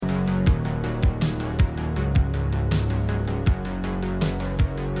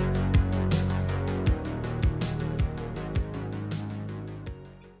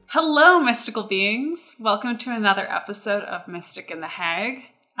Hello, mystical beings. Welcome to another episode of Mystic and the Hag.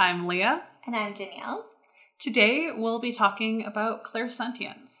 I'm Leah. And I'm Danielle. Today, we'll be talking about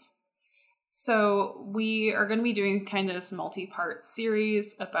clairsentience. So we are going to be doing kind of this multi-part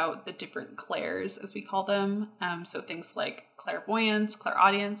series about the different clairs, as we call them. So things like clairvoyance,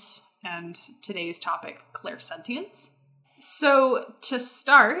 clairaudience, and today's topic, clairsentience. So to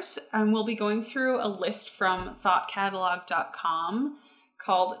start, we'll be going through a list from thoughtcatalog.com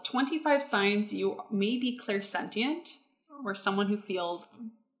called 25 Signs You May Be Clairsentient, or someone who feels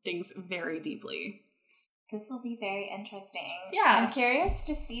things very deeply. This will be very interesting. Yeah. I'm curious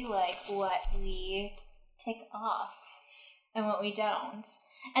to see what we tick off and what we don't.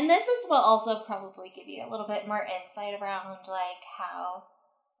 And this is will also probably give you a little bit more insight around how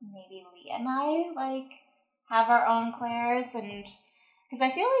maybe Leah and I have our own clairs, and because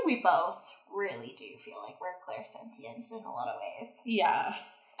I feel like we both really do feel like we're clairsentient in a lot of ways. Yeah.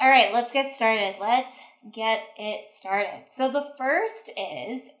 All right, let's get started. So the first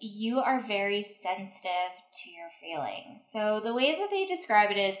is you are very sensitive to your feelings. So the way that they describe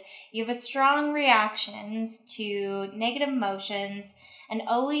it is you have a strong reactions to negative emotions and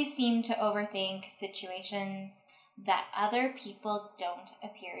always seem to overthink situations that other people don't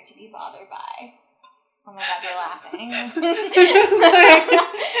appear to be bothered by. Oh my God, you're laughing.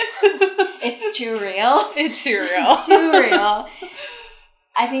 It's too real. It's too real. Too real.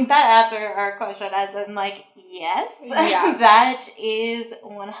 I think that answers our question as in, yes, Yeah. that is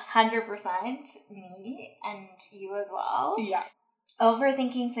 100% me and you as well. Yeah.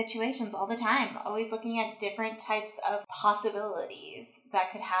 Overthinking situations all the time. Always looking at different types of possibilities that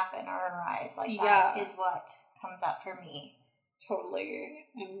could happen or arise. That is what comes up for me. Totally.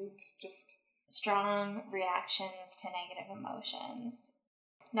 And just... strong reactions to negative emotions.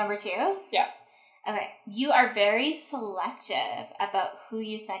 Number 2? Yeah. Okay. You are very selective about who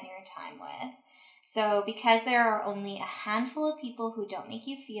you spend your time with. So because there are only a handful of people who don't make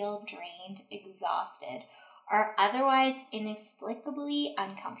you feel drained, exhausted, or otherwise inexplicably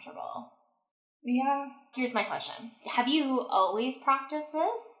uncomfortable. Yeah. Here's my question. Have you always practiced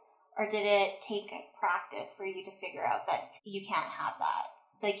this? Or did it take practice for you to figure out that you can't have that?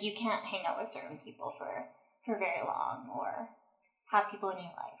 You can't hang out with certain people for very long or have people in your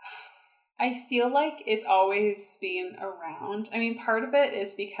life. I feel like it's always been around. I mean, part of it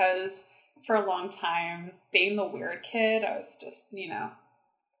is because for a long time, being the weird kid, I was just,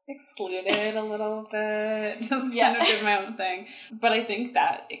 excluded a little bit. Just kind of did my own thing. But I think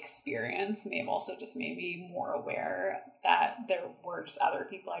that experience may have also just made me more aware that there were just other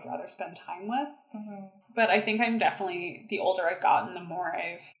people I'd rather spend time with. Mm-hmm. But I think I'm definitely, the older I've gotten, the more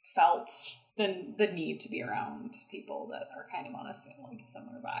I've felt the need to be around people that are kind of on a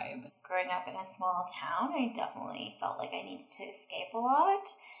similar vibe. Growing up in a small town, I definitely felt like I needed to escape a lot.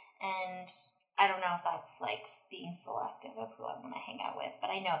 And I don't know if that's being selective of who I want to hang out with, but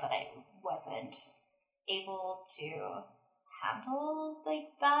I know that I wasn't able to handle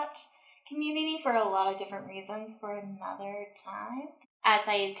that community for a lot of different reasons for another time. As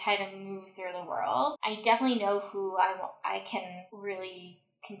I kind of move through the world, I definitely know who I can really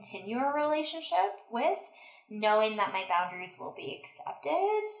continue a relationship with, knowing that my boundaries will be accepted.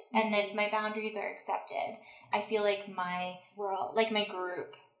 Mm-hmm. And if my boundaries are accepted, I feel like my world, my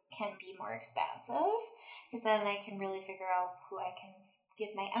group, can be more expansive, because then I can really figure out who I can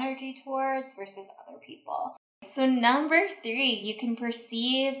give my energy towards versus other people. So number 3, you can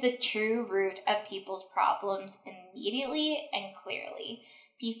perceive the true root of people's problems immediately and clearly.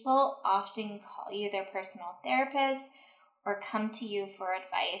 People often call you their personal therapist or come to you for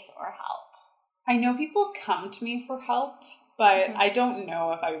advice or help. I know people come to me for help, but I don't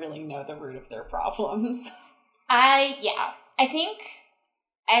know if I really know the root of their problems. I think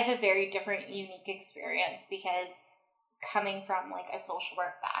I have a very different, unique experience because coming from a social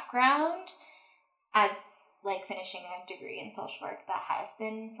work background, as finishing a degree in social work, that has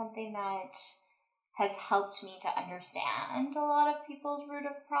been something that has helped me to understand a lot of people's root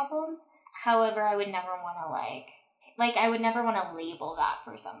of problems. However, I would never want to I would never want to label that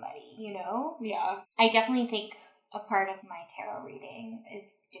for somebody, Yeah. I definitely think a part of my tarot reading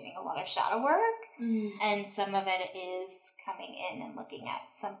is doing a lot of shadow work. And some of it is coming in and looking at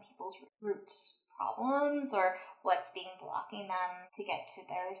some people's root problems or what's being blocking them to get to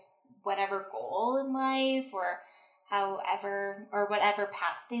their whatever goal in life or however or whatever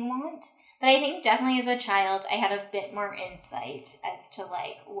path they want. But I think definitely as a child, I had a bit more insight as to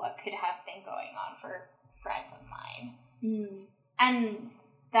what could have been going on for friends of mine. And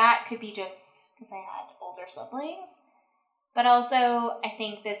that could be just because I had older siblings. But also, I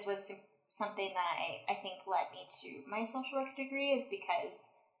think this was something that I think led me to my social work degree is because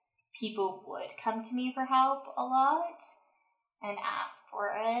people would come to me for help a lot and ask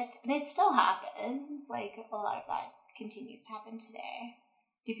for it. And it still happens. Like, a lot of that continues to happen today.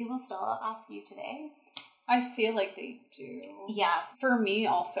 Do people still ask you today? I feel like they do. Yeah. For me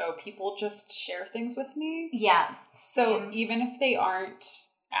also, people just share things with me. Yeah. So even if they aren't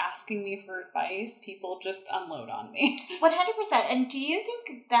asking me for advice, people just unload on me. 100%. And do you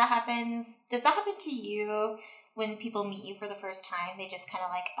think that happens, does that happen to you when people meet you for the first time? They just kind of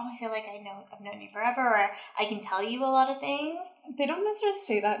like, oh, I feel like I've known you forever, or I can tell you a lot of things? They don't necessarily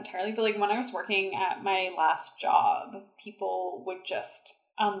say that entirely, but like when I was working at my last job, people would just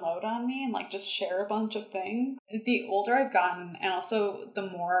unload on me and like just share a bunch of things. The older I've gotten, and also the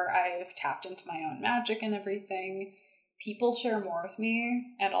more I've tapped into my own magic and everything, people share more with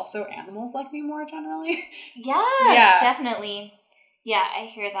me, and also animals like me more generally. Yeah, definitely. Yeah, I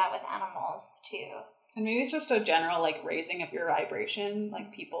hear that with animals too. And maybe it's just a general like raising of your vibration.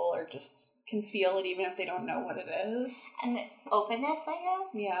 Like people are just can feel it even if they don't know what it is. And openness, I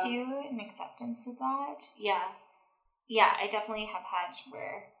guess, too, and acceptance of that. Yeah. Yeah, I definitely have had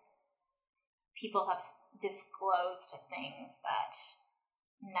where people have disclosed things that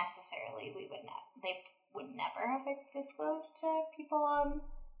necessarily they would never have disclosed to people on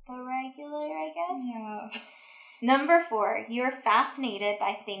the regular, I guess. Yeah. Number 4, you're fascinated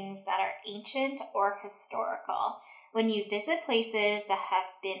by things that are ancient or historical. When you visit places that have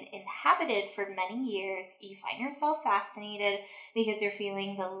been inhabited for many years, you find yourself fascinated because you're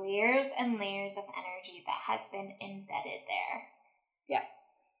feeling the layers and layers of energy that has been embedded there. Yeah.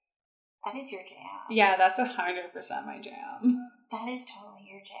 That is your jam. Yeah, that's 100% my jam. That is totally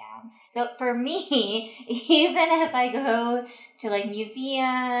your jam. So for me, even if I go to like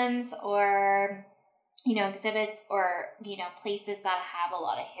museums or, exhibits or, places that have a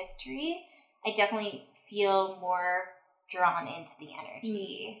lot of history, I definitely feel more drawn into the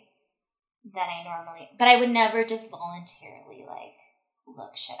energy than I normally, but I would never just voluntarily like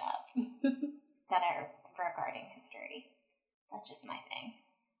look shit up that are regarding history. That's just my thing.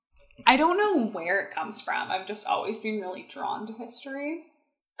 I don't know where it comes from. I've just always been really drawn to history.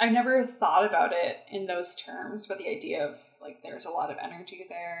 I never thought about it in those terms, but the idea of like there's a lot of energy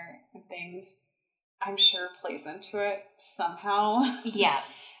there and things, I'm sure plays into it somehow. Yeah.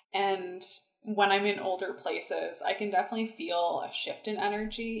 And when I'm in older places, I can definitely feel a shift in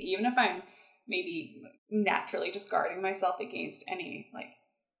energy, even if I'm maybe naturally just guarding myself against any like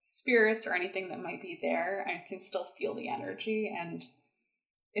spirits or anything that might be there. I can still feel the energy, and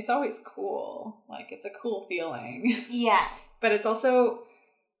it's always cool. Like, it's a cool feeling. Yeah. But it's also,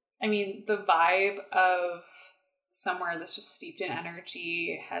 I mean, the vibe of somewhere that's just steeped in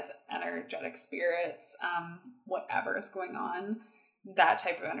energy, has energetic spirits, whatever is going on, that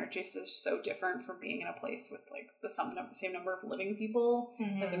type of energy is just so different from being in a place with like the same number of living people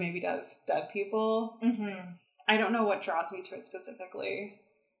as it maybe does dead people. I don't know what draws me to it specifically.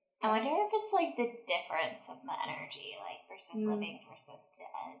 I wonder if it's like the difference of the energy, like versus living versus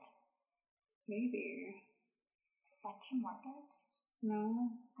dead. Maybe. Is that too morbid? No.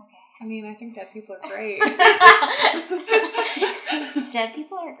 Okay. I mean, I think dead people are great. Dead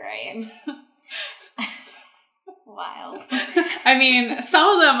people are great. Wild. I mean,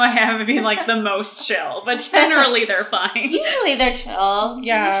 some of them I haven't been like the most chill, but generally they're fine. Usually they're chill.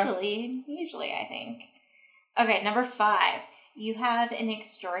 Yeah. Usually I think. Okay, number 5. You have an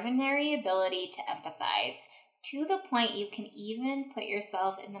extraordinary ability to empathize, to the point you can even put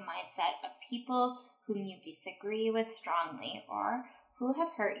yourself in the mindset of people whom you disagree with strongly or who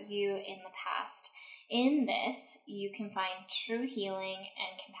have hurt you in the past. In this, you can find true healing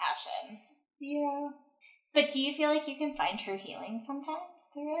and compassion. Yeah. But do you feel like you can find true healing sometimes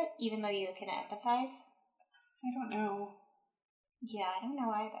through it, even though you can empathize? I don't know. Yeah, I don't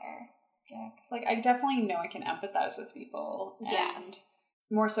know either. Yeah, because like I definitely know I can empathize with people, and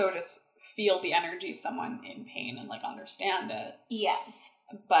more so just feel the energy of someone in pain and like understand it. Yeah.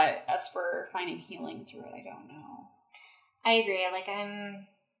 But as for finding healing through it, I don't know. I agree. Like, I'm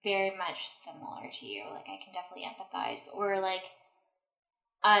very much similar to you. Like, I can definitely empathize or like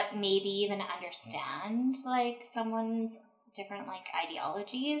maybe even understand like someone's different like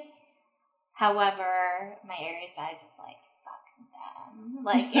ideologies. However, my Aries size is like, them,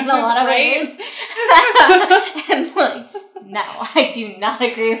 like in a lot of ways. And like, no, I do not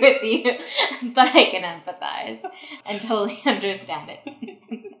agree with you, but I can empathize and totally understand it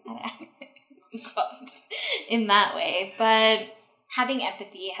in that way. But having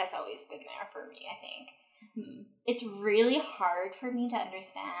empathy has always been there for me, I think. It's really hard for me to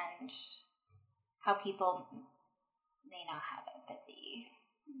understand how people may not have empathy.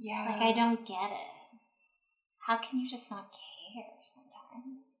 Yeah. Like, I don't get it. How can you just not care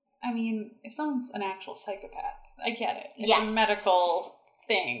sometimes? I mean, if someone's an actual psychopath, I get it. It's Yes. a medical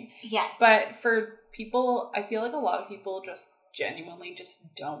thing. Yes. But for people, I feel like a lot of people just genuinely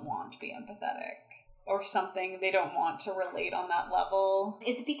just don't want to be empathetic or something. They don't want to relate on that level.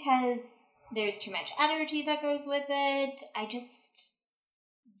 Is it because there's too much energy that goes with it? I just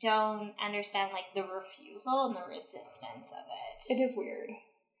don't understand, like, the refusal and the resistance of it. It is weird.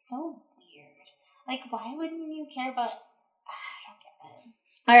 So weird. Like, why wouldn't you care about... I don't get it.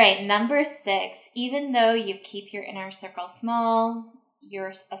 All right, number 6. Even though you keep your inner circle small,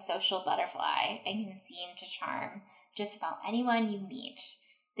 you're a social butterfly and can seem to charm just about anyone you meet.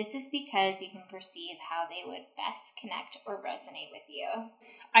 This is because you can perceive how they would best connect or resonate with you.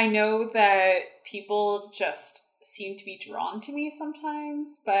 I know that people just seem to be drawn to me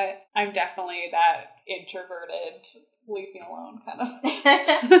sometimes, but I'm definitely that introverted, leave me alone kind of.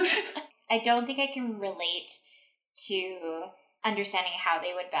 I don't think I can relate to understanding how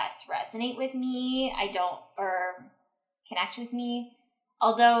they would best resonate with me. Or connect with me.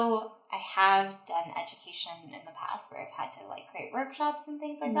 Although I have done education in the past where I've had to, like, create workshops and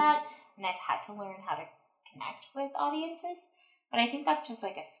things like that, and I've had to learn how to connect with audiences. But I think that's just,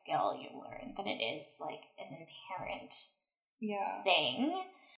 like, a skill you learn, that it is, like, an inherent thing.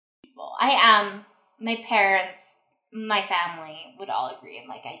 My parents, my family would all agree,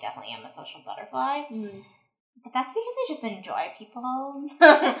 like, I definitely am a social butterfly. But that's because I just enjoy people.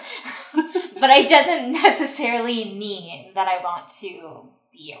 But it doesn't necessarily mean that I want to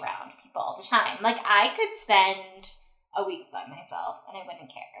be around people all the time. Like, I could spend a week by myself and I wouldn't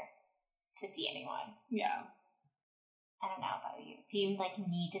care to see anyone. Yeah. I don't know about you. Do you, like,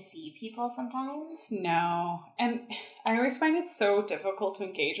 need to see people sometimes? No. And I always find it so difficult to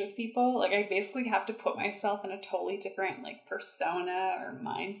engage with people. Like, I basically have to put myself in a totally different, like, persona or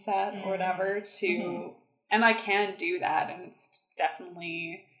mindset or whatever to... And I can do that, and it's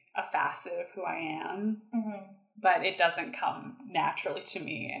definitely a facet of who I am. But it doesn't come naturally to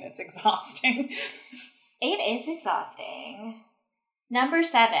me, and it's exhausting. It is exhausting. Number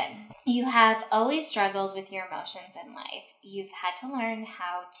 7, you have always struggled with your emotions in life. You've had to learn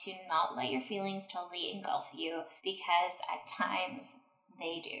how to not let your feelings totally engulf you, because at times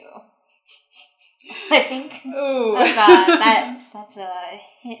they do. I think. Oh God, that's a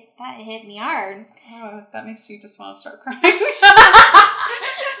hit. That hit me hard. Oh, that makes you just want to start crying.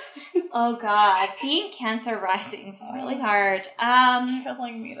 Oh God, being Cancer rising is really hard.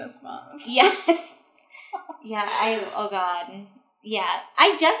 Killing me this month. Yes. Yeah. Oh God. Yeah,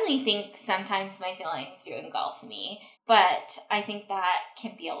 I definitely think sometimes my feelings do engulf me, but I think that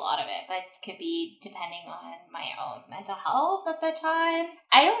can be a lot of it. That could be depending on my own mental health at the time.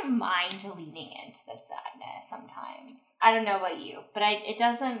 I don't mind leaning into the sadness sometimes. I don't know about you, but it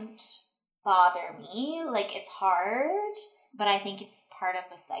doesn't bother me. Like, it's hard, but I think it's part of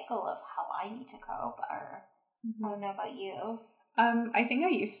the cycle of how I need to cope. Or I don't know about you. I think I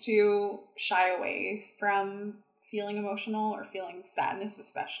used to shy away from feeling emotional or feeling sadness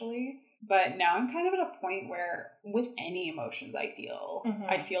especially, but now I'm kind of at a point where with any emotions I feel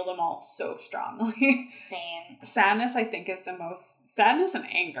them all so strongly. Same. Sadness, I think, is sadness and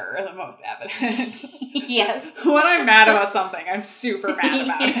anger are the most evident. Yes. When I'm mad about something, I'm super mad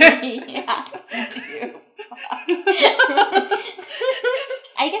about it. Yeah, me too.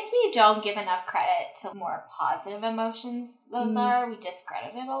 I guess we don't give enough credit to more positive emotions those are. We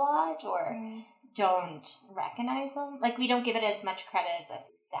discredit it a lot, or don't recognize them. Like, we don't give it as much credit as if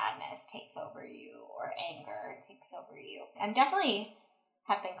sadness takes over you or anger takes over you. I'm definitely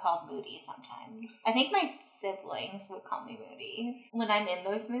have been called moody sometimes. I think my siblings would call me moody. When I'm in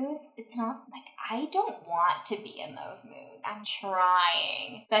those moods, it's not like I don't want to be in those moods. I'm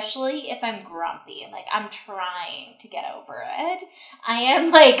trying, especially if I'm grumpy. Like, I'm trying to get over it. I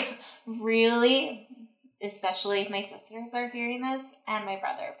am, like, really... Especially if my sisters are hearing this, and my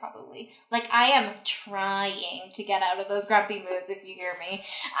brother probably. Like, I am trying to get out of those grumpy moods, if you hear me.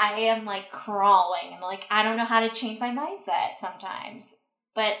 I am, like, crawling, and, like, I don't know how to change my mindset sometimes.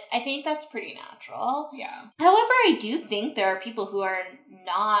 But I think that's pretty natural. Yeah. However, I do think there are people who are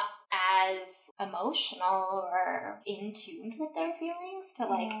not as emotional or in tune with their feelings to,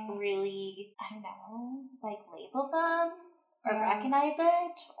 like, really, I don't know, like, label them. Or recognize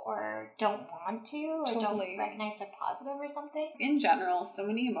it, or don't want to, or don't recognize they're positive or something. In general, so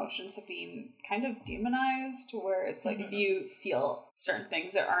many emotions have been kind of demonized, where it's like if you feel certain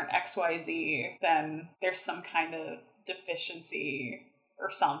things that aren't XYZ, then there's some kind of deficiency or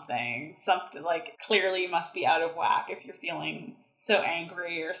something. Something like clearly must be out of whack if you're feeling so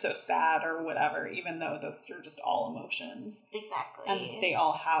angry or so sad or whatever, even though those are just all emotions. Exactly. And they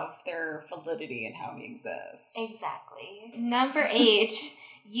all have their validity in how we exist. Exactly. Number 8,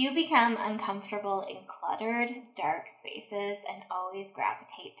 You become uncomfortable in cluttered, dark spaces and always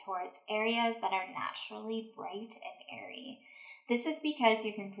gravitate towards areas that are naturally bright and airy. This is because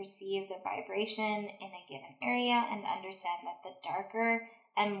you can perceive the vibration in a given area and understand that the darker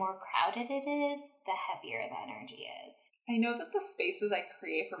and more crowded it is, the heavier the energy is. I know that the spaces I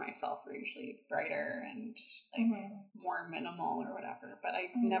create for myself are usually brighter and more minimal or whatever, but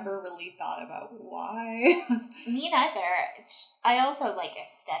I've never really thought about why. Me neither. I also like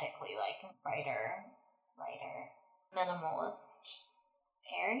aesthetically like brighter, lighter, minimalist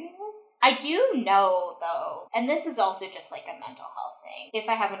areas. I do know though, and this is also just like a mental health thing, if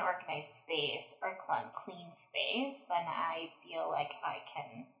I have an organized space or clean space, then I feel like I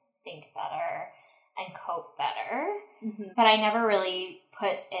can think better and cope better. But I never really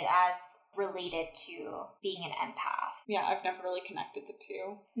put it as related to being an empath. Yeah, I've never really connected the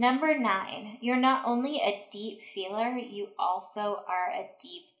two. Number 9, you're not only a deep feeler, you also are a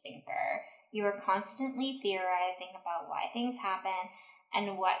deep thinker. You are constantly theorizing about why things happen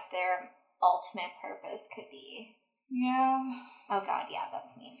and what their ultimate purpose could be. Yeah. Oh god, yeah,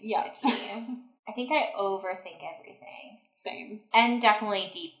 that's me. Yeah. I think I overthink everything. Same. And definitely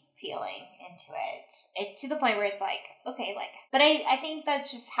deep feeling into it to the point where it's like, okay, like, but I think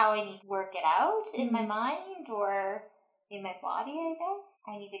that's just how I need to work it out in my mind or in my body, I guess.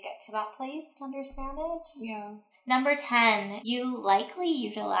 I need to get to that place to understand it. Yeah. Number 10, you likely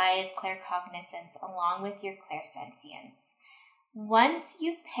utilize claircognizance along with your clairsentience. Once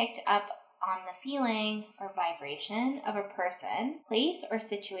you've picked up on the feeling or vibration of a person, place, or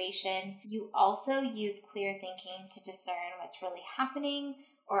situation, you also use clear thinking to discern what's really happening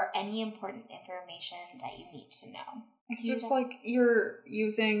or any important information that you need to know. Because it's like you're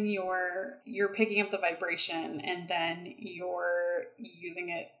picking up the vibration and then you're using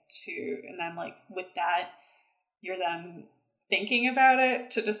it and then like with that, you're then thinking about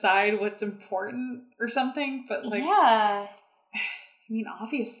it to decide what's important or something. But like, yeah. I mean,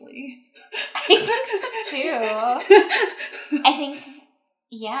 obviously. I think so too. I think,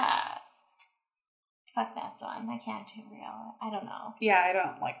 yeah. Fuck that one. I can't do real. I don't know. Yeah, I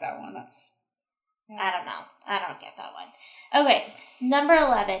don't like that one. I don't know. I don't get that one. Okay, number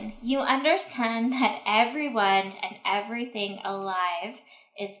 11. You understand that everyone and everything alive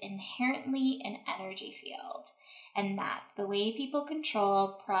is inherently an energy field, and that the way people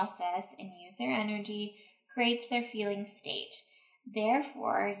control, process, and use their energy creates their feeling state.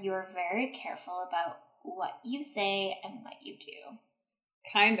 Therefore, you are very careful about what you say and what you do.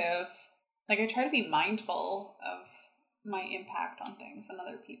 Kind of. Like, I try to be mindful of my impact on things and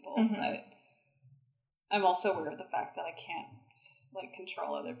other people, but I'm also aware of the fact that I can't, like,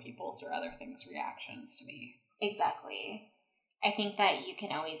 control other people's or other things' reactions to me. Exactly. I think that you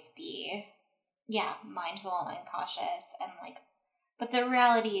can always be, mindful and cautious and, like, but the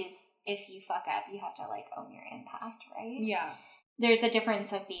reality is, if you fuck up, you have to, like, own your impact, right? Yeah. There's a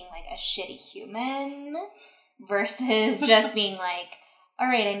difference of being, like, a shitty human versus just being, like, all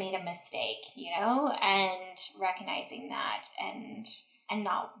right, I made a mistake, you know, and recognizing that and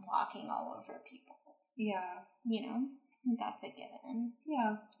not walking all over people. Yeah. You know, that's a given.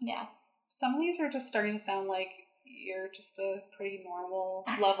 Yeah. Yeah. Some of these are just starting to sound like you're just a pretty normal,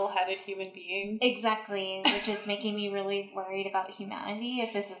 level-headed human being. Exactly, which is making me really worried about humanity,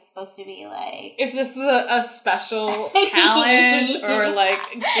 if this is supposed to be like... If this is a special talent or, like,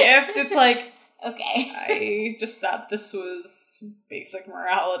 gift, it's like... Okay. I just thought this was basic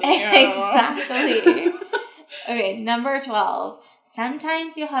morality. Exactly. Okay, number 12.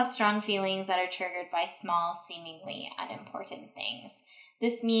 Sometimes you'll have strong feelings that are triggered by small, seemingly unimportant things.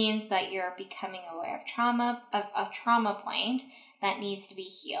 This means that you're becoming aware of a trauma point that needs to be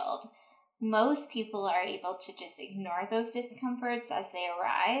healed. Most people are able to just ignore those discomforts as they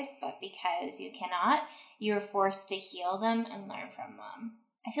arise, but because you cannot, you're forced to heal them and learn from them.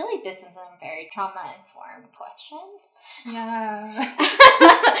 I feel like this is a very trauma-informed question. Yeah.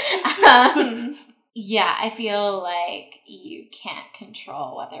 Yeah, I feel like you can't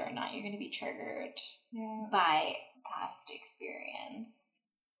control whether or not you're going to be triggered by past experience.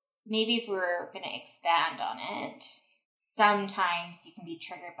 Maybe if we're going to expand on it, sometimes you can be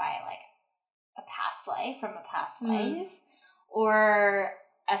triggered by like a past life from a past life or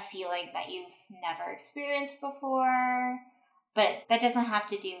a feeling that you've never experienced before. But that doesn't have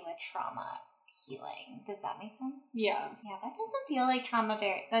to do with trauma healing. Does that make sense? Yeah. Yeah, that doesn't feel like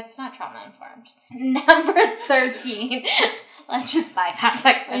that's not trauma informed. Number 13. Let's just bypass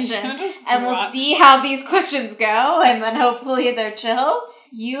that question. And we'll see how these questions go, and then hopefully they're chill.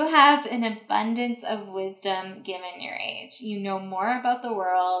 You have an abundance of wisdom given your age. You know more about the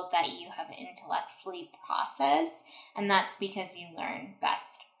world that you have intellectually processed, and that's because you learn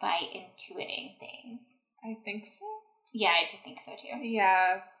best by intuiting things. I think so. Yeah, I do think so too.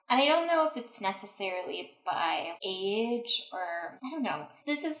 Yeah. And I don't know if it's necessarily by age or, I don't know.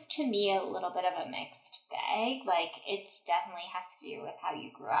 This is, to me, a little bit of a mixed bag. Like, it definitely has to do with how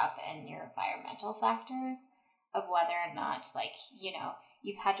you grew up and your environmental factors of whether or not, like, you know,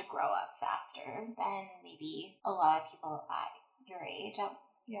 you've had to grow up faster than maybe a lot of people at your age at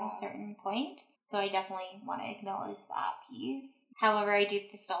a certain point. So I definitely want to acknowledge that piece. However, I do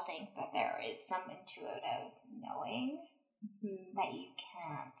still think that there is some intuitive knowing that you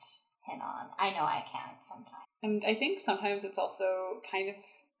can't pin on. I know I can't sometimes. And I think sometimes it's also kind of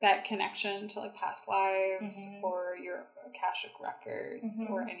that connection to like past lives or your Akashic records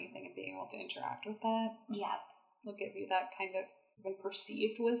or anything, and being able to interact with that. Yeah. Will give you that kind of even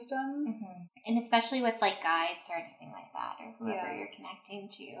perceived wisdom. And especially with like guides or anything like that, or whoever you're connecting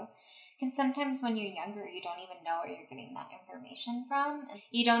to. Because sometimes when you're younger, you don't even know where you're getting that information from. And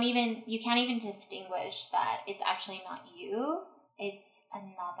you can't even distinguish that it's actually not you. It's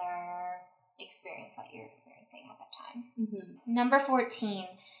another experience that you're experiencing at that time. Number 14,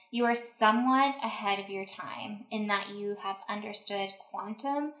 you are somewhat ahead of your time in that you have understood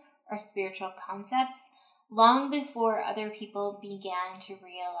quantum or spiritual concepts long before other people began to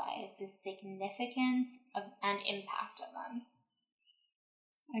realize the significance of and impact of them.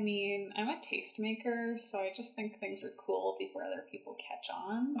 I mean, I'm a tastemaker, so I just think things are cool before other people catch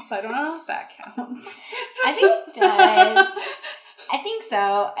on. So I don't know if that counts. I think it does. I think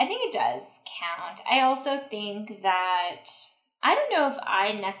so. I think it does count. I also think that, I don't know if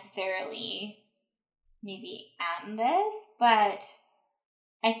I necessarily maybe am this, but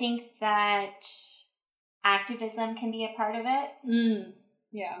I think that activism can be a part of it.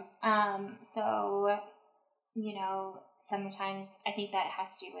 Yeah. So, you know, sometimes I think that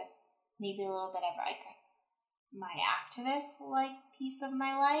has to do with maybe a little bit of like my activist like piece of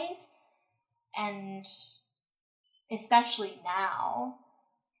my life, and especially now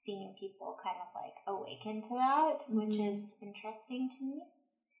seeing people kind of like awaken to that, which is interesting to me.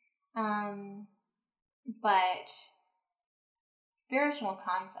 But spiritual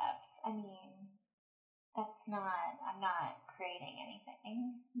concepts, I mean, I'm not creating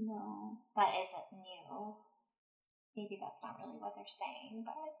anything. No. That isn't new. Maybe that's not really what they're saying,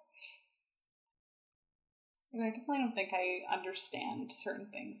 but... I definitely don't think I understand certain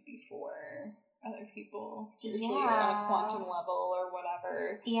things before other people spiritually or on a quantum level or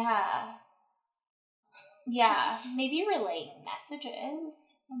whatever. Yeah. Yeah. Maybe relaying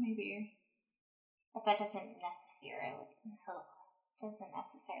messages. Maybe. But that doesn't necessarily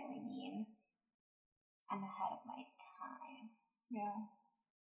mean I'm ahead of my time. Yeah.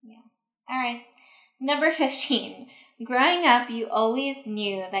 All right. Number 15. Growing up, you always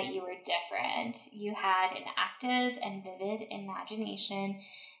knew that you were different. You had an active and vivid imagination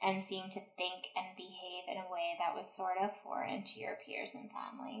and seemed to think and behave in a way that was sort of foreign to your peers and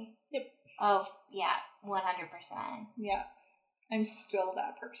family. Yep. Oh, yeah. 100%. Yeah. I'm still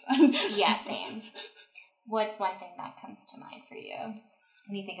that person. Yeah, same. What's one thing that comes to mind for you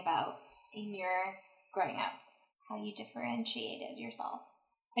when you think about in your growing up, how you differentiated yourself?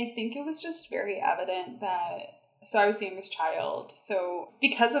 I think it was just very evident that, so I was the youngest child, so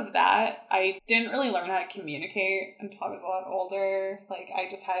because of that, I didn't really learn how to communicate until I was a lot older. Like, I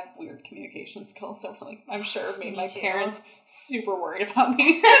just had weird communication skills that really, I'm sure, made my parents super worried about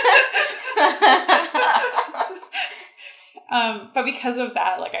me. But because of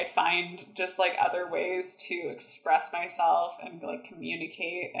that, like, I'd find just, like, other ways to express myself and, like,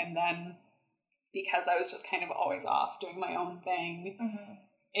 communicate, and then because I was just kind of always off doing my own thing,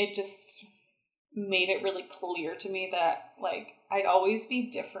 it just made it really clear to me that, like, I'd always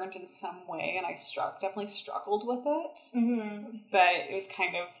be different in some way, and I definitely struggled with it. But it was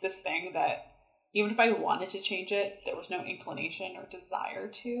kind of this thing that even if I wanted to change it, there was no inclination or desire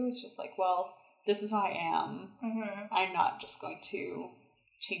to. It's just like, well, this is who I am. I'm not just going to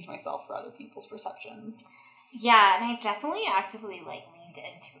change myself for other people's perceptions. Yeah, and I definitely actively, like, leaned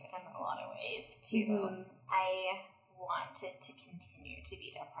into it in a lot of ways, too. I wanted to continue to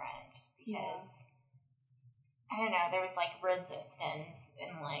be different because I don't know, there was like resistance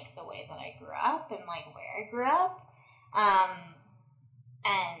in like the way that I grew up and like where I grew up,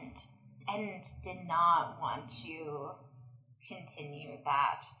 and did not want to continue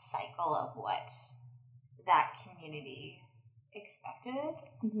that cycle of what that community expected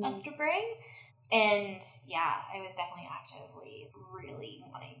us to bring. And yeah, I was definitely actively really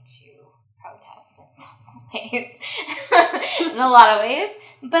wanting to protest in some ways, in a lot of ways.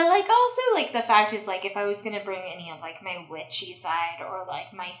 But, like, also, like, the fact is, like, if I was going to bring any of, like, my witchy side or,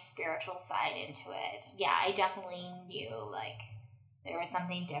 like, my spiritual side into it, yeah, I definitely knew, like, there was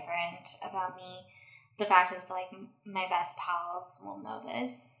something different about me. The fact is, like, my best pals will know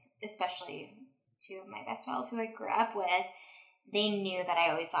this, especially two of my best pals who I grew up with. They knew that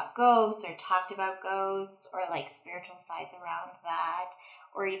I always thought ghosts or talked about ghosts or, like, spiritual sides around that,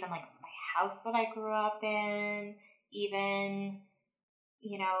 or even, like, my house that I grew up in, even,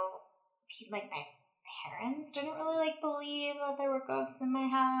 you know, like, my parents didn't really, like, believe that there were ghosts in my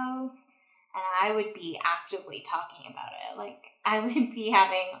house, and I would be actively talking about it. Like, I would be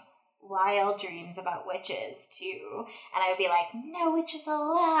having wild dreams about witches too, and I would be like, no witches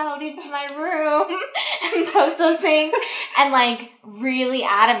allowed into my room, and post those things, and, like, really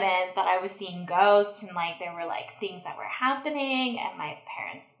adamant that I was seeing ghosts, and, like, there were, like, things that were happening, and my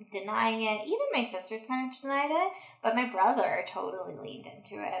parents denying it. Even my sisters kind of denied it, but my brother totally leaned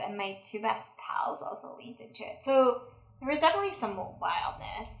into it, and my two best pals also leaned into it. So there was definitely some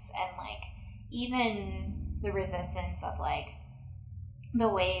wildness, and, like, even the resistance of, like, the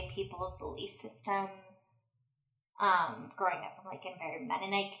way people's belief systems, growing up in, like, a very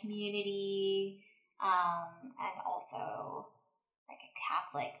Mennonite community, and also, like,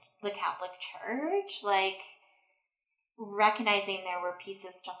 the Catholic Church, like, recognizing there were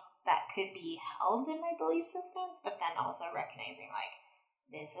pieces that could be held in my belief systems, but then also recognizing, like,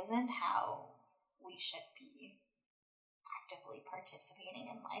 this isn't how we should be actively participating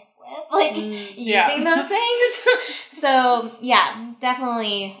in life with, like, using those things. So, yeah,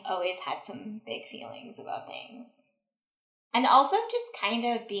 definitely always had some big feelings about things. And also just kind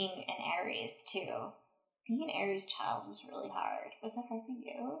of being an Aries, too. Being an Aries child was really hard. Was that hard for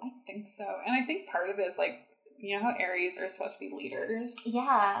you? I think so. And I think part of it is, like, you know how Aries are supposed to be leaders?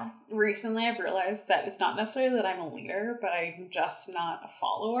 Yeah. Recently, I've realized that it's not necessarily that I'm a leader, but I'm just not a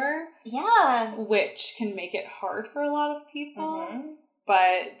follower. Yeah. Which can make it hard for a lot of people. Mm-hmm.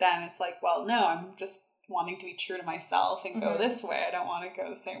 But then it's like, well, no, I'm just wanting to be true to myself and go this way. I don't want to go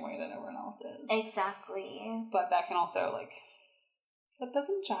the same way that everyone else is. Exactly. But that can also, like, that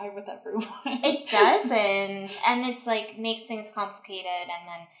doesn't jive with everyone. It doesn't. And it's, like, makes things complicated, and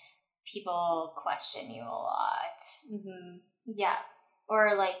then people question you a lot. Mm-hmm. Yeah.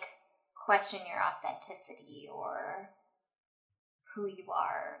 Or, like, question your authenticity or who you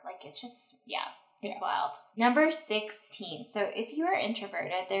are. Like, it's just, it's wild. Number 16. So if you are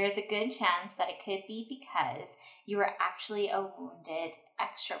introverted, there is a good chance that it could be because you are actually a wounded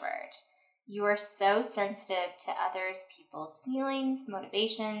extrovert. You are so sensitive to others' people's feelings,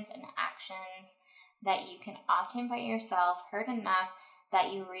 motivations, and actions that you can often find yourself hurt enough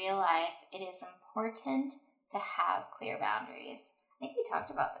that you realize it is important to have clear boundaries. I think we talked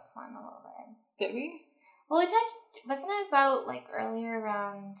about this one a little bit. Did we? Well, we talked, wasn't it about, like, earlier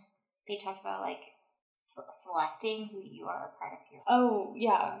around, they talked about, like, selecting who you are a part of your... Oh,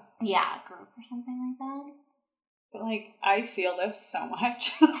 yeah. Yeah, group or something like that. But, like, I feel this so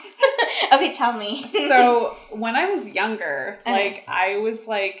much. Okay, tell me. So, when I was younger, like, I was,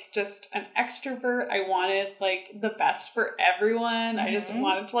 like, just an extrovert. I wanted, like, the best for everyone. I just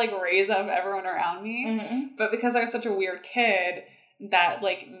wanted to, like, raise up everyone around me. But because I was such a weird kid, that,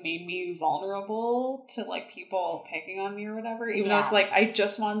 like, made me vulnerable to, like, people picking on me or whatever. Even though it's, like, I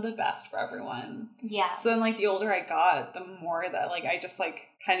just wanted the best for everyone. Yeah. So then, like, the older I got, the more that, like, I just, like,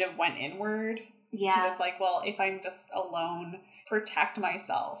 kind of went inward. Yeah. Because it's like, well, if I'm just alone, protect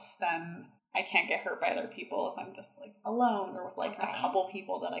myself, then I can't get hurt by other people if I'm just, like, alone or with, like, a couple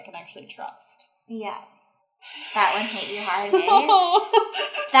people that I can actually trust. Yeah. That one hit you hard, eh?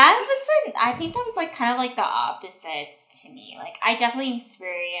 I think that was, like, kind of, like, the opposites to me. Like, I definitely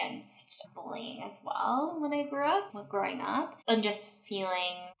experienced bullying as well when I growing up. And just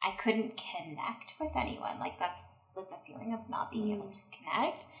feeling I couldn't connect with anyone. Like, was a feeling of not being able to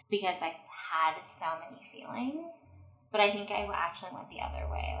connect because I had so many feelings. But I think I actually went the other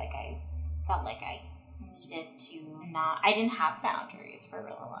way. Like, I felt like I needed to I didn't have boundaries for a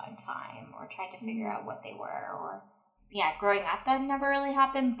really long time or tried to figure out what they were. Or, growing up that never really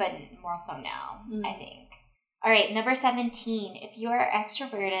happened, but more so now, I think. All right, number 17. If you are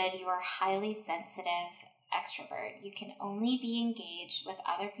extroverted, you are highly sensitive extrovert. You can only be engaged with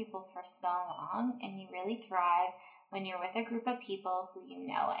other people for so long, and you really thrive when you're with a group of people who you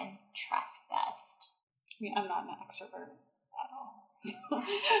know and trust best. I mean, I'm not an extrovert at all. So.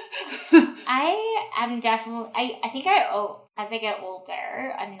 I am definitely, I think as I get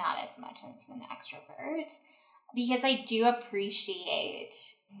older, I'm not as much as an extrovert because I do appreciate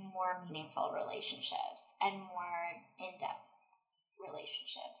more meaningful relationships and more in-depth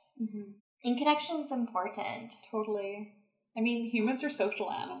relationships. And connection's important. Totally. I mean, humans are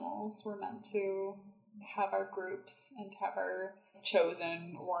social animals. We're meant to have our groups and have our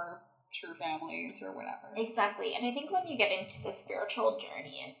chosen or true families or whatever. Exactly. And I think when you get into the spiritual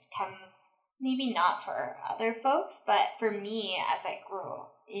journey, it comes maybe not for other folks, but for me, as I grew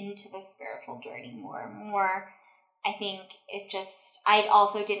into the spiritual journey more and more, I think I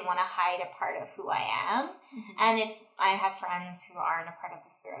also didn't want to hide a part of who I am. Mm-hmm. And if I have friends who aren't a part of the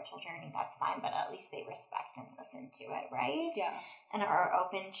spiritual journey, that's fine, but at least they respect and listen to it, right? Yeah. And are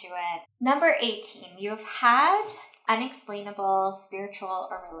open to it. Number 18, you have had unexplainable spiritual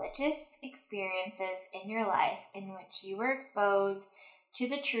or religious experiences in your life in which you were exposed to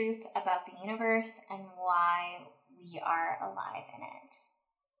the truth about the universe and why we are alive in it.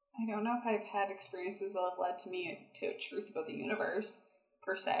 I don't know if I've had experiences that have led to me to a truth about the universe,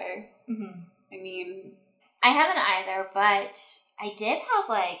 per se. Mm-hmm. I mean... I haven't either, but I did have,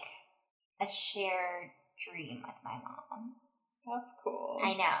 like, a shared dream with my mom. That's cool.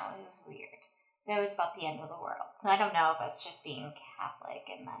 I know, it was weird. But it was about the end of the world. So I don't know if it's just being Catholic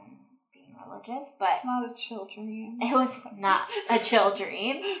and then being religious, but... It's not a chill dream. It was not a chill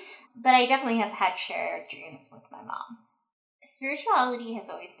dream. But I definitely have had shared dreams with my mom. Spirituality has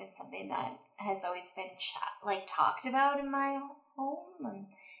always been something that has always been talked about in my home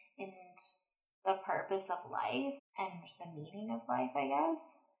and the purpose of life and the meaning of life, I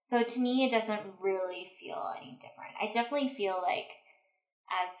guess. So to me, it doesn't really feel any different. I definitely feel like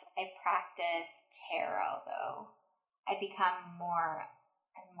as I practice tarot, though, I become more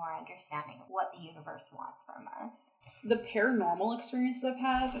and more understanding of what the universe wants from us. The paranormal experiences I've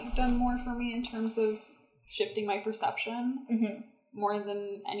had have done more for me in terms of shifting my perception. Mm-hmm. More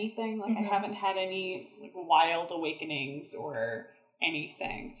than anything. Like, mm-hmm. I haven't had any wild awakenings or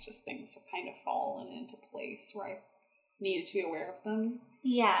anything. It's just things have kind of fallen into place where I needed to be aware of them.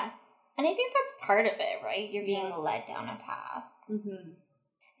 Yeah. And I think that's part of it, right? You're being led down a path. Mm-hmm.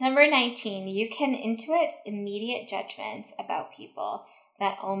 Number 19, you can intuit immediate judgments about people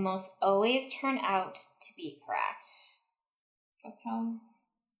that almost always turn out to be correct. That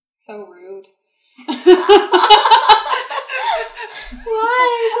sounds so rude.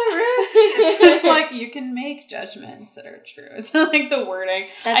 Why so rude? It's like, you can make judgments that are true. It's not like the wording.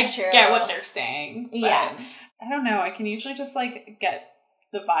 That's true. I get what they're saying. But yeah. I don't know. I can usually just get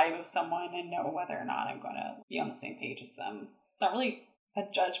the vibe of someone and know whether or not I'm going to be on the same page as them. It's not really a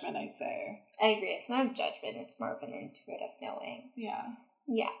judgment, I'd say. I agree. It's not a judgment. It's more of an intuitive knowing. Yeah.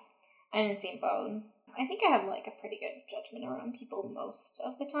 Yeah. I'm in the same boat. I think I have a pretty good judgment around people most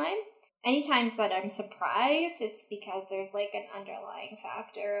of the time. Any times that I'm surprised, it's because there's an underlying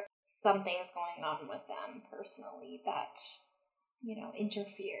factor. Something's going on with them personally that,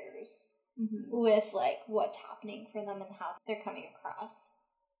 interferes mm-hmm. with what's happening for them and how they're coming across.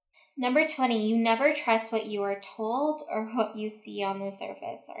 Number 20, you never trust what you are told or what you see on the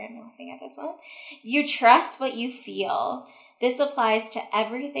surface. Sorry, I'm laughing at this one. You trust what you feel. This applies to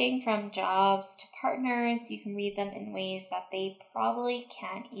everything from jobs to partners. You can read them in ways that they probably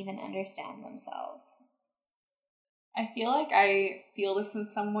can't even understand themselves. I feel like I feel this in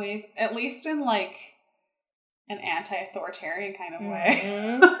some ways, at least in an anti-authoritarian kind of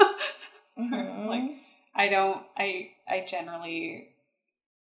way. Mm-hmm. mm-hmm. I generally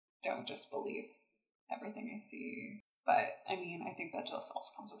don't just believe everything I see. But, I mean, I think that just also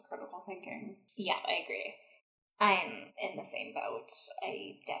comes with critical thinking. Yeah, I agree. I'm in the same boat.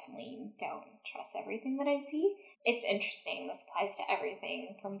 I definitely don't trust everything that I see. It's interesting. This applies to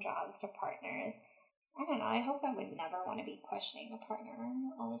everything from jobs to partners. I don't know. I hope I would never want to be questioning a partner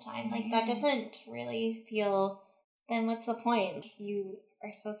all the time. That doesn't really feel... Then what's the point? You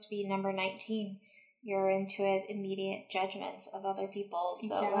are supposed to be number 19. You're into it, immediate judgments of other people.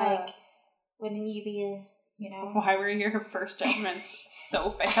 So, wouldn't you be... Why were your first judgments so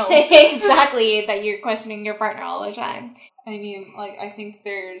failed? Exactly, that you're questioning your partner all the time. I mean, I think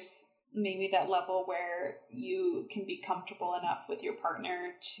there's maybe that level where you can be comfortable enough with your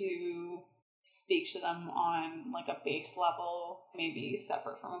partner to speak to them on a base level, maybe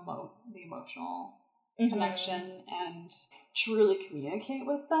separate from the emotional mm-hmm. connection, and truly communicate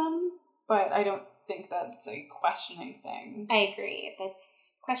with them. But I don't think that's a questioning thing. I agree.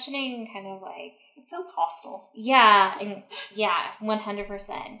 That's questioning kind of it sounds hostile. Yeah, and 100%.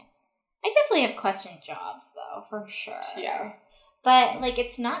 I definitely have questioned jobs though, for sure. Yeah. But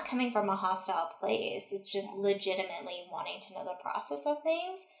it's not coming from a hostile place. It's just legitimately wanting to know the process of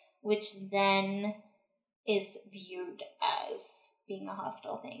things, which then is viewed as being a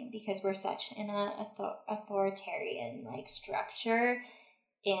hostile thing because we're such in a authoritarian structure.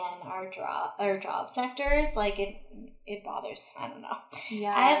 in our job sectors, like it bothers. I don't know.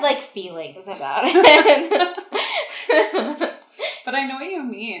 Yeah. I have like feelings about it. But I know what you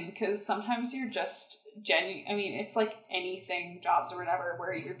mean, because sometimes you're just genuine. I mean, it's like anything, jobs or whatever,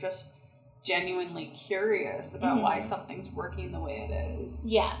 where you're just genuinely curious about why something's working the way it is.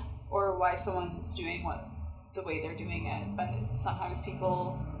 Yeah. Or why someone's doing the way they're doing it. But sometimes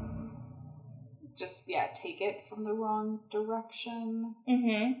people just, take it from the wrong direction.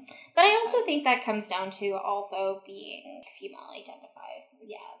 Mm-hmm. But I also think that comes down to also being female identified.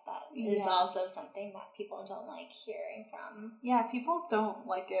 Yeah, that is also something that people don't like hearing from. Yeah, people don't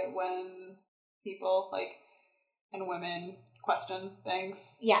like it when people, and women question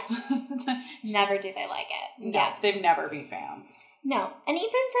things. Yeah. Never do they like it. No, yeah. They've never been fans. No. And even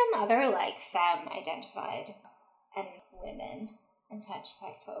from other, femme-identified and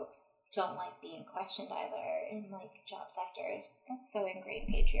women-identified folks don't like being questioned either in, job sectors. That's so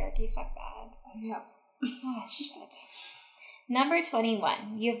ingrained patriarchy. Fuck that. Yep. Oh, shit. Number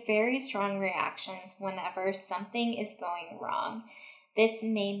 21. You have very strong reactions whenever something is going wrong. This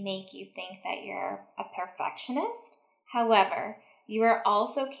may make you think that you're a perfectionist. However, you are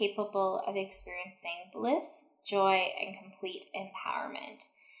also capable of experiencing bliss, joy, and complete empowerment.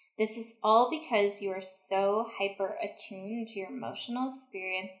 This is all because you are so hyper-attuned to your emotional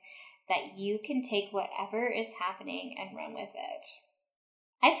experience that you can take whatever is happening and run with it.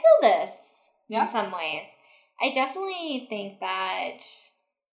 I feel this in some ways. I definitely think that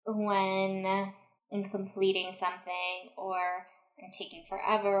when I'm completing something or I'm taking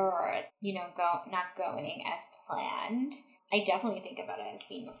forever or, not going as planned, I definitely think about it as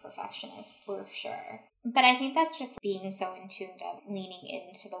being a perfectionist for sure. But I think that's just being so in tune of leaning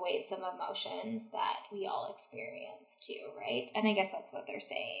into the waves of emotions that we all experience too, right? And I guess that's what they're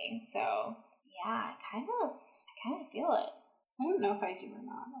saying. So yeah, I kind of feel it. I don't know if I do or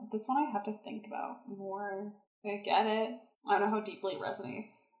not. That's one I have to think about more. I get it. I don't know how deeply it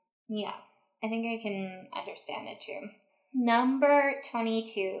resonates. Yeah, I think I can understand it too. Number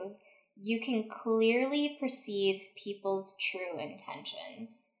 22, you can clearly perceive people's true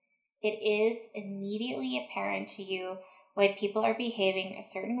intentions. It is immediately apparent to you why people are behaving a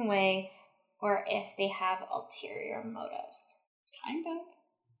certain way or if they have ulterior motives. Kind of.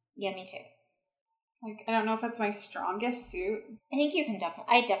 Yeah, me too. I don't know if that's my strongest suit. I think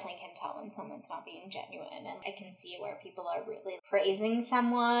I definitely can tell when someone's not being genuine, and I can see where people are really praising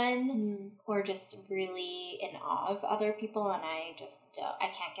someone or just really in awe of other people, and I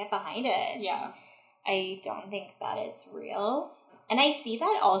can't get behind it. Yeah. I don't think that it's real. And I see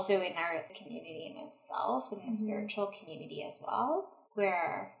that also in our community in itself, in the spiritual community as well,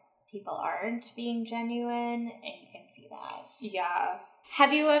 where people aren't being genuine, and you can see that. Yeah.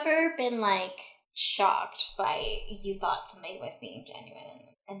 Have you ever been shocked by you thought somebody was being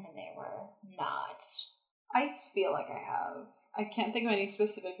genuine and then they were not? I feel like I have. I can't think of any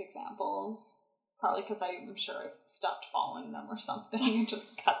specific examples. Probably because I'm sure I've stopped following them or something and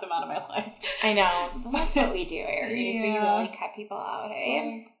just cut them out of my life. I know. So that's what we do, Aries. We really cut people out,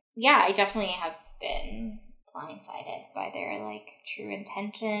 eh? Yeah, I definitely have been blindsided by their true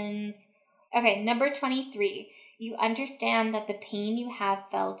intentions. Okay, number 23. You understand that the pain you have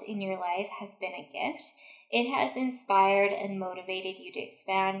felt in your life has been a gift. It has inspired and motivated you to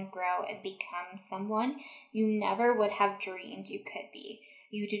expand, grow, and become someone you never would have dreamed you could be.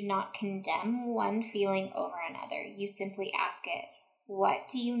 You do not condemn one feeling over another. You simply ask it, what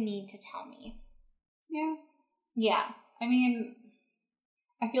do you need to tell me? Yeah. Yeah. I mean,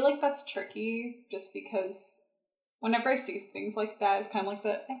 I feel like that's tricky just because whenever I see things like that, it's kind of like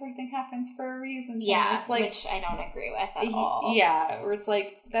the everything happens for a reason thing. Yeah, it's which I don't agree with at all. Yeah, where it's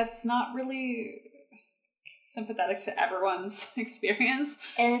that's not really sympathetic to everyone's experience.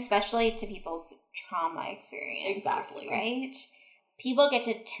 And especially to people's trauma experiences. Exactly. Right? People get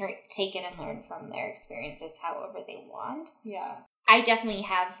to take it and learn from their experiences however they want. Yeah. I definitely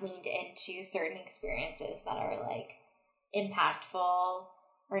have leaned into certain experiences that are impactful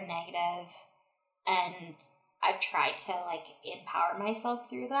or negative, and I've tried to empower myself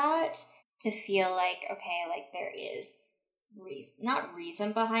through that to feel okay, there is not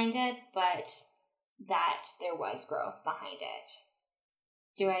reason behind it, but that there was growth behind it.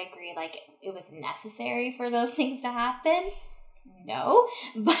 Do I agree it was necessary for those things to happen? No,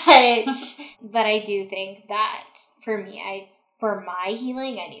 but I do think that for my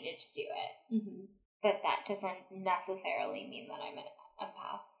healing, I needed to do it. Mm-hmm. But that doesn't necessarily mean that I'm an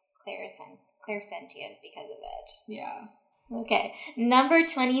empath, clairsentient because of it. Yeah. Okay. Number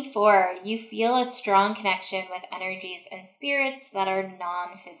 24, you feel a strong connection with energies and spirits that are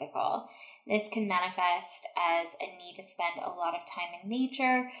non-physical. This can manifest as a need to spend a lot of time in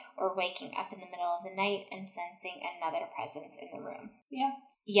nature or waking up in the middle of the night and sensing another presence in the room. Yeah.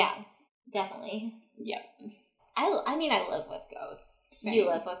 Yeah, definitely. Yep. I mean, I live with ghosts. Same. You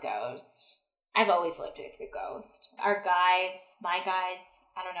live with ghosts. I've always lived with a ghost. Our guides, my guides,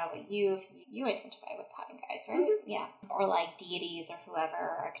 I don't know about you, if you identify with having guides, right? Mm-hmm. Yeah. Or like deities or whoever,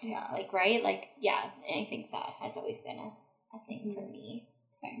 archetypes, Yeah. like, right? Like, yeah, I think that has always been a thing for me.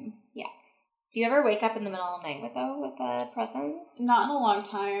 Same. Yeah. Do you ever wake up in the middle of the night with a presence? Not in a long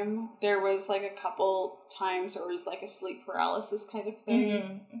time. There was like a couple times where it was like a sleep paralysis kind of thing.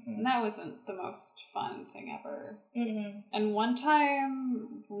 Mm-hmm. And that wasn't the most fun thing ever. Mm-hmm. And one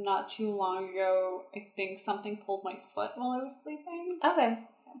time, not too long ago, I think something pulled my foot while I was sleeping. Okay.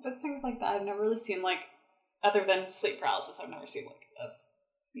 But things like that, I've never really seen, like, other than sleep paralysis, I've never seen, like, a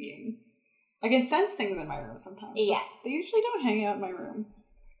being. I can sense things in my room sometimes. Yeah. They usually don't hang out in my room.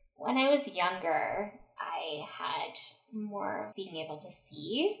 When I was younger, I had more being able to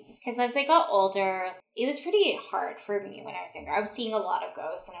see. Because as I got older, it was pretty hard for me when I was younger. I was seeing a lot of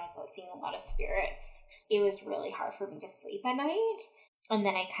ghosts and I was seeing a lot of spirits. It was really hard for me to sleep at night. And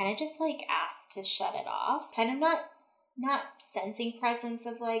then I kind of just like asked to shut it off. Kind of not sensing presence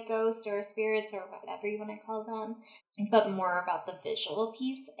of like ghosts or spirits or whatever you want to call them, but more about the visual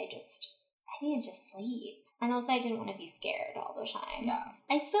piece. I needed to sleep. And also I didn't want to be scared all the time. Yeah.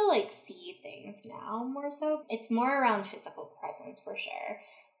 I still like see things now more so. It's more around physical presence for sure.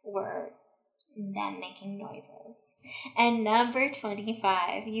 Or them making noises. And number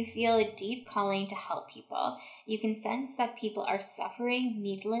 25, you feel a deep calling to help people. You can sense that people are suffering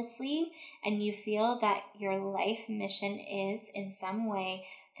needlessly, and you feel that your life mission is in some way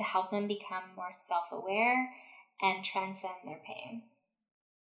to help them become more self-aware and transcend their pain.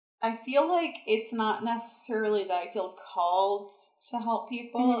 I feel like it's not necessarily that I feel called to help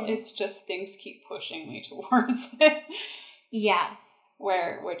people. Mm-hmm. It's just things keep pushing me towards it. Yeah.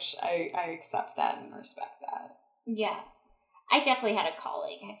 Which I accept that and respect that. Yeah. I definitely had a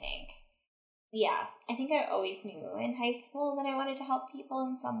calling, I think. Yeah. I think I always knew in high school that I wanted to help people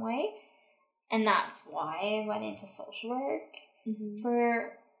in some way. And that's why I went into social work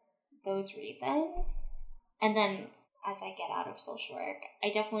for those reasons. And then as I get out of social work, I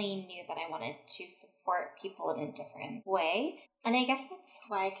definitely knew that I wanted to support people in a different way. And I guess that's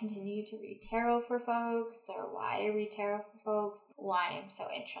why I continue to read tarot for folks, or why I read tarot for folks, why I'm so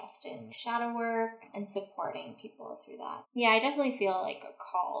interested in shadow work and supporting people through that. Yeah, I definitely feel like a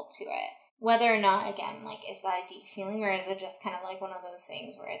call to it. Whether or not, again, like, is that a deep feeling, or is it just kind of like one of those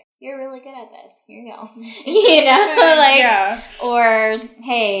things where it's, you're really good at this, here you go. You know, like, yeah. Or,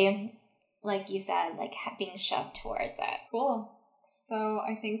 hey, like you said, like being shoved towards it. Cool. So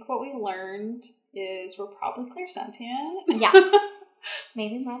I think what we learned is we're probably clairsentient. Yeah.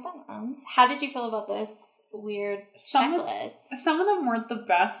 Maybe more than once. How did you feel about this weird checklist? Some of them weren't the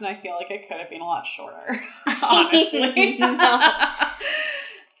best, and I feel like it could have been a lot shorter, honestly. No.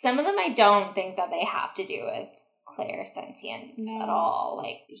 Some of them I don't think that they have to do with clairsentience at all,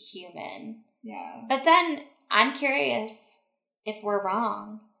 like human. Yeah. But then I'm curious if we're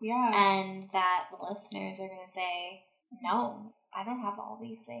wrong. Yeah. And that the listeners are going to say, no, I don't have all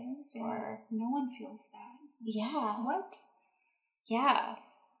these things. Yeah. Or no one feels that. Yeah. What? Yeah.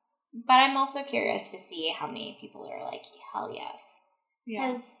 But I'm also curious to see how many people are like, hell yes.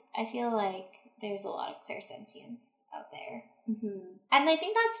 Yeah. Because I feel like there's a lot of clairsentience out there. Mm-hmm. And I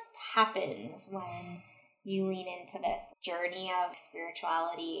think that happens when you lean into this journey of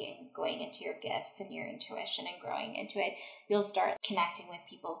spirituality and going into your gifts and your intuition and growing into it. You'll start connecting with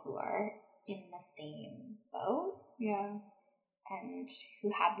people who are in the same boat. Yeah. And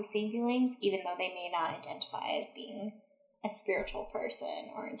who have the same feelings, even though they may not identify as being a spiritual person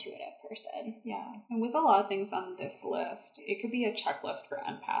or intuitive person. Yeah. And with a lot of things on this list, it could be a checklist for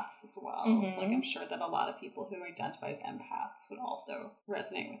empaths as well. Mm-hmm. So, like, I'm sure that a lot of people who identify as empaths would also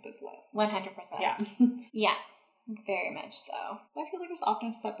resonate with this list. 100%. Yeah. Yeah. Very much so. I feel like there's often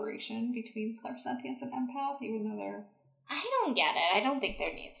a separation between clairsentience and empath, even though they're... I don't get it. I don't think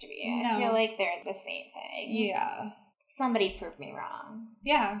there needs to be. No. I feel like they're the same thing. Yeah. Somebody prove me wrong.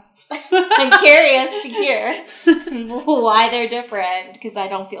 Yeah. I'm curious to hear why they're different, because I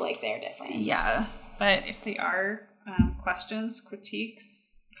don't feel like they're different. Yeah. But if they are questions,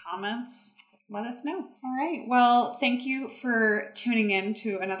 critiques, comments, let us know. All right. Well, thank you for tuning in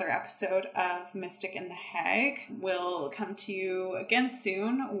to another episode of Mystic and the Hag. We'll come to you again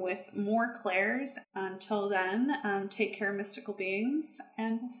soon with more clairs. Until then, take care, mystical beings,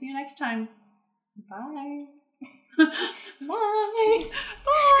 and we'll see you next time. Bye. Bye.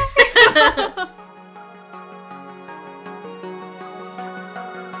 Bye.